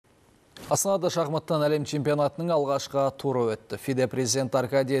Астанада шахматтан әлем чемпионатының алғашқы туры өтті. ФИДЕ президенті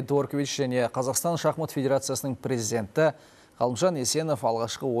Аркадий Дворкович және Қазақстан Шахмат Федерациясының президенті Ғалымжан Есенов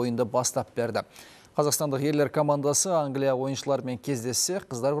алғашқы ойынды бастап берді. Қазақстандық ерлер командасы Англия ойыншыларымен кездессе,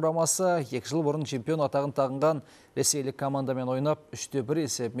 қыздар құрамасы 2 жыл бұрын чемпион атағын тағынған ресейлік командамен ойнап 3-1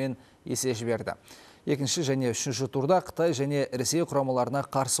 есебімен есе жіберді. Екінші және үшінші турда Қытай және Ресей құрамаларына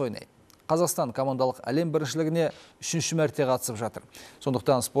қарсы ойнайды. Қазақстан командалық әлем біріншілігіне 3-ші мәрте қатысып жатыр.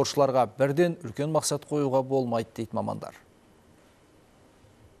 Сондықтан спортшыларға бірден үлкен мақсат қоюға болмайды дейді мамандар.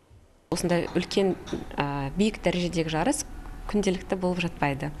 Осындай үлкен биік дәрежедегі жарыс күнделікті болып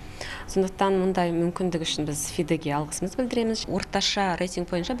жатпайды. Сондықтан мұндай мүмкіндік үшін біз ФИДЕге алғысымыз білдіреміз. Орташа рейтинг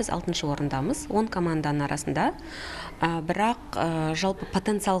бойынша біз 6-шы орындамыз, 10 команданың арасында. Бірақ жалпы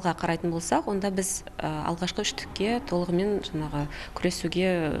потенциалға қарайтын болсақ, онда біз алғашқы үштікке толығымен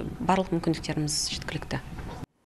күресуге барлық мүмкіндіктеріміз жеткілікті.